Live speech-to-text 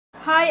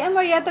Hi, I'm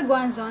Marietta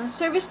Guanzon,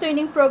 Service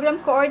Learning Program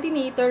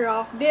Coordinator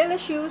of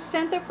DLSU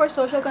Center for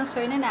Social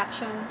Concern and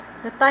Action.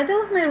 The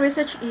title of my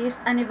research is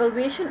An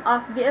Evaluation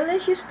of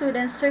DLSU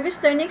Students'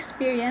 Service Learning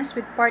Experience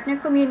with Partner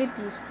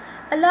Communities.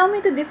 Allow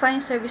me to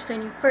define service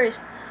learning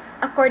first.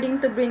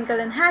 According to Brinkle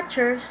and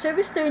Hatcher,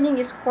 service learning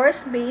is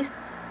course-based,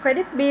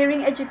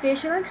 credit-bearing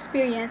educational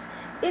experience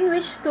in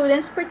which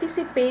students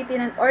participate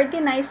in an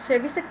organized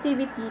service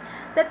activity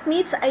that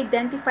meets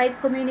identified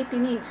community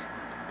needs.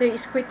 There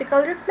is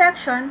critical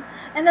reflection,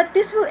 and that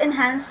this will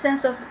enhance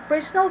sense of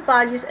personal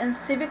values and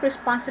civic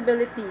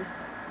responsibility.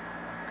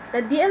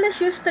 The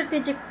DLSU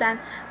strategic plan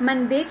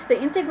mandates the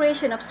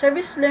integration of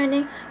service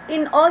learning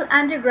in all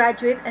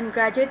undergraduate and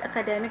graduate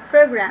academic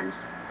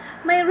programs.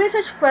 My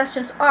research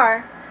questions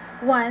are: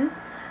 1.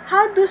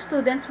 How do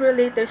students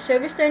relate their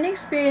service learning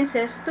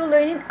experiences to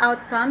learning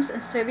outcomes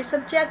and service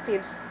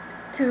objectives?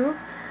 2.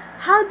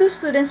 How do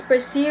students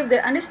perceive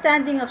their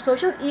understanding of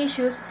social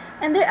issues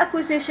and their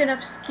acquisition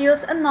of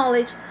skills and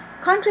knowledge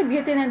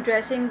contribute in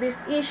addressing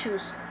these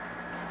issues?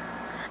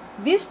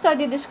 This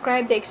study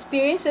described the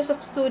experiences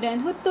of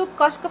students who took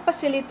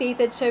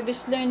COSCO-facilitated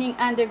service learning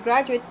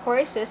undergraduate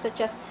courses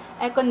such as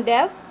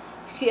EconDev,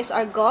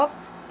 CSR Gov,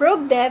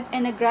 ProgDev,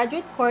 and a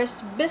graduate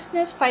course,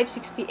 Business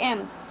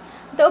 560M.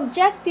 The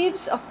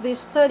objectives of this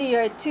study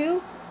are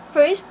to: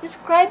 first,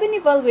 describe and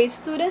evaluate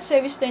student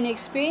service learning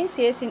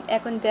experiences in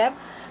EconDev,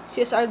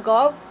 CSR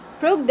Gov,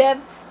 ProgDev,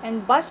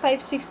 and BUS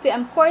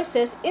 560M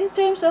courses in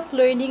terms of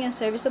learning and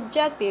service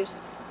objectives.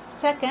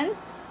 Second,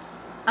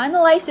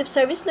 analyze if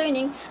service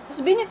learning has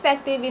been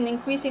effective in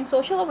increasing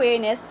social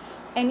awareness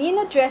and in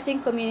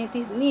addressing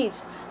community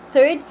needs.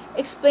 Third,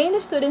 explain the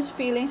students'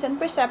 feelings and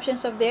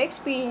perceptions of their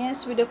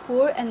experience with the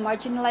poor and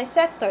marginalized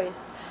sectors.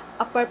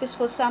 A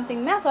purposeful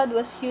sampling method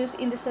was used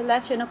in the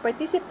selection of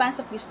participants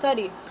of this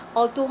study.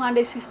 All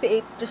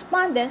 268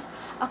 respondents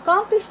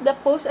accomplished the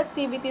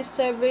post-activity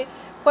survey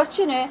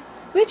questionnaire,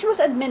 which was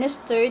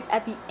administered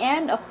at the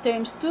end of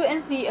terms 2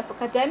 and 3 of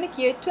academic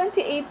year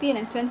 2018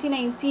 and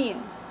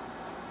 2019.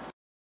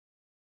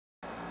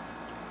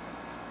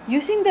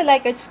 Using the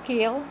Likert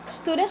scale,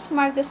 students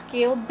mark the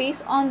scale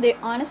based on their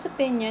honest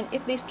opinion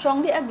if they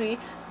strongly agree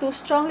to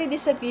strongly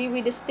disagree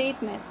with the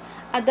statement.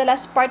 At the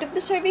last part of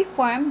the survey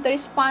form, the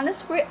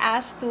respondents were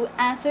asked to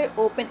answer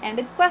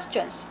open-ended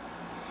questions.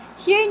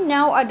 Here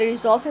now are the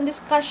results and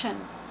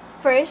discussion.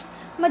 First,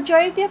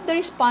 majority of the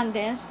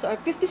respondents, or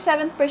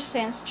 57%,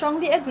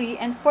 strongly agree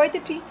and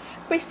 43%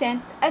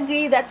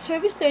 agree that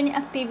service learning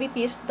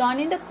activities done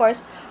in the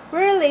course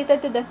were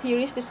related to the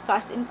theories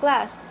discussed in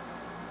class.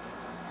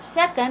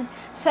 Second,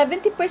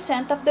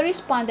 70% of the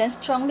respondents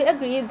strongly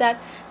agree that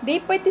they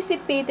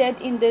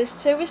participated in the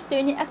service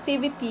learning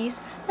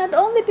activities not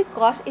only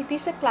because it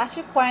is a class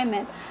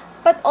requirement,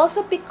 but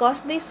also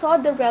because they saw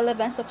the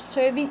relevance of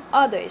serving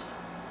others.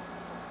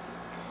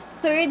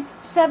 Third,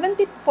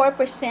 74%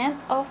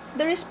 of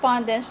the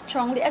respondents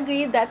strongly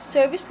agree that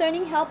service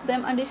learning helped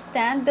them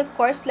understand the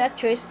course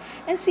lectures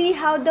and see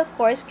how the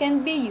course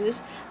can be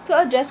used to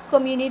address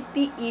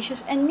community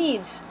issues and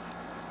needs.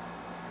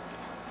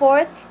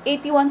 Fourth,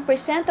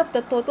 81% of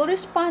the total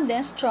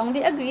respondents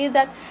strongly agree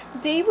that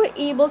they were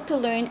able to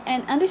learn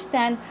and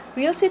understand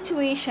real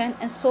situations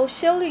and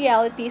social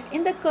realities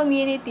in the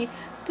community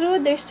through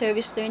their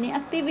service learning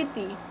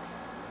activity.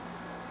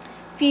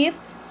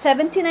 Fifth,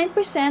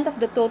 79% of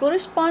the total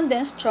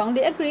respondents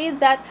strongly agree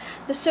that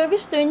the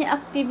service learning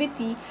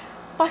activity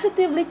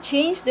positively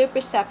changed their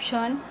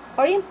perception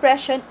or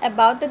impression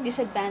about the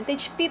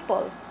disadvantaged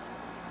people.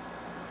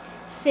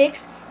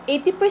 Sixth,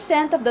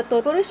 80% of the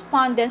total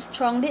respondents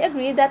strongly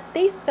agree that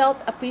they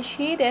felt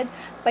appreciated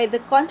by the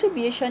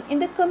contribution in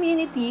the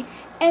community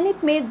and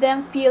it made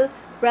them feel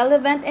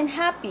relevant and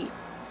happy.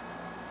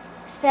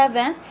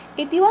 Seventh,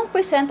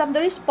 81% of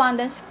the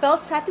respondents felt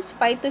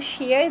satisfied to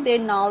share their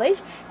knowledge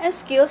and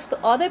skills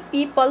to other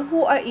people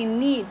who are in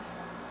need.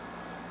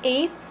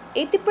 Eighth,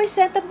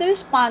 80% of the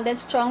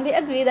respondents strongly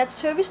agree that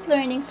service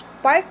learning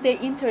sparked their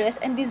interest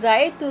and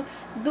desire to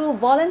do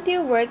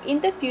volunteer work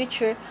in the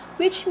future,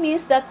 which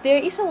means that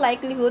there is a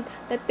likelihood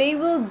that they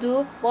will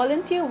do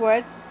volunteer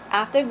work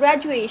after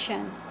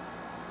graduation.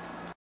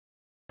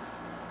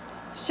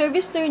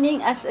 Service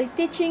learning as a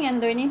teaching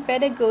and learning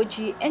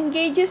pedagogy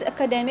engages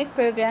academic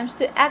programs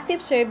to active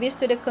service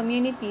to the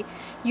community.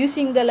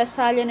 Using the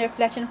Lasallian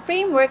reflection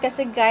framework as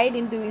a guide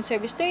in doing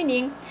service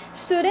learning,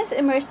 students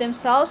immerse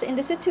themselves in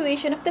the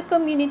situation of the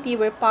community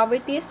where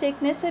poverty,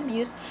 sickness,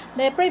 abuse,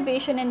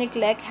 deprivation, and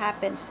neglect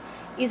happens.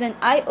 It is an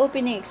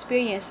eye-opening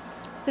experience.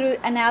 Through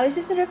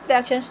analysis and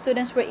reflection,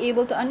 students were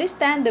able to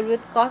understand the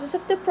root causes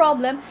of the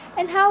problem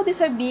and how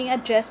these are being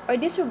addressed or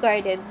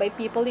disregarded by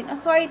people in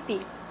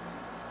authority.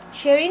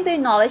 Sharing their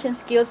knowledge and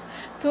skills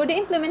through the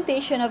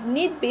implementation of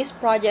need-based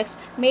projects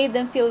made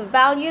them feel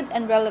valued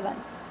and relevant.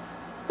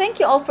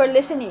 Thank you all for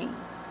listening.